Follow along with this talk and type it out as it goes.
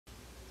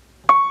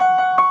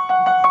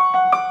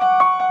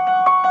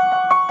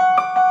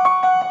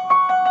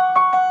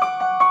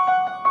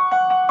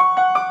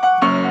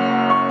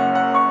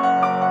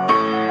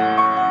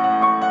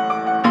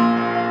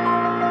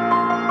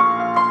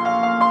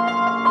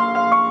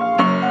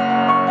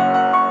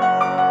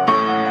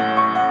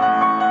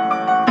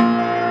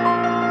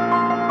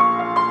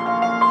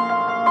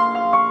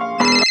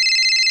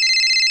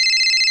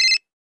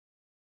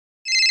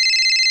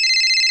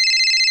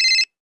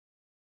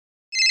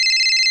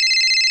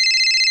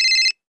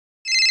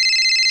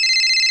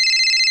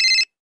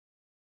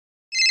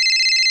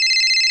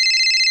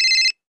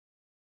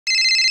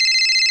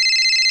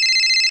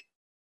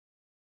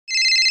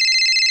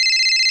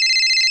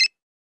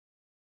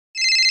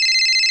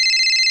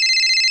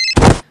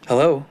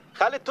Hello.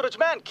 خالد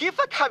ترجمان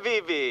كيفك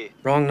حبيبي؟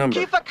 Wrong number.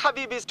 كيفك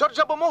حبيبي؟ جورج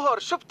ابو مهر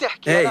شو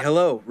بتحكي؟ Hey,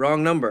 hello.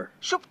 Wrong number.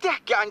 شو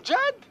بتحكي عن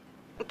جد؟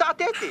 انت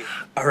عطيتي.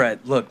 Alright,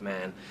 look,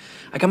 man.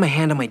 I got my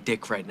hand on my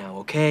dick right now,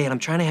 okay? And I'm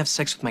trying to have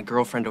sex with my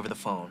girlfriend over the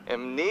phone.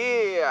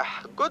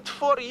 منيح. Good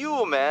for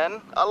you,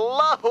 man.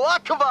 الله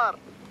أكبر.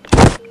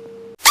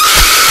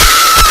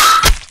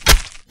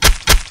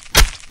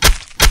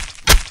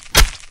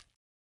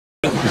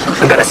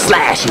 I'm gonna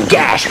slash and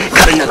gash,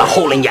 cut another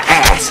hole in your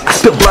ass. I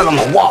spill blood on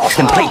the walls,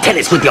 then play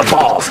tennis with your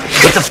balls.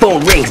 If the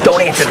phone rings,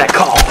 don't answer that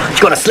call.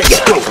 Gonna slit your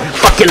throat,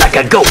 fuck you like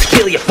a goat,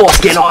 peel your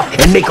foreskin off,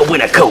 and make a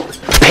winter coat.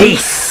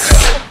 Peace.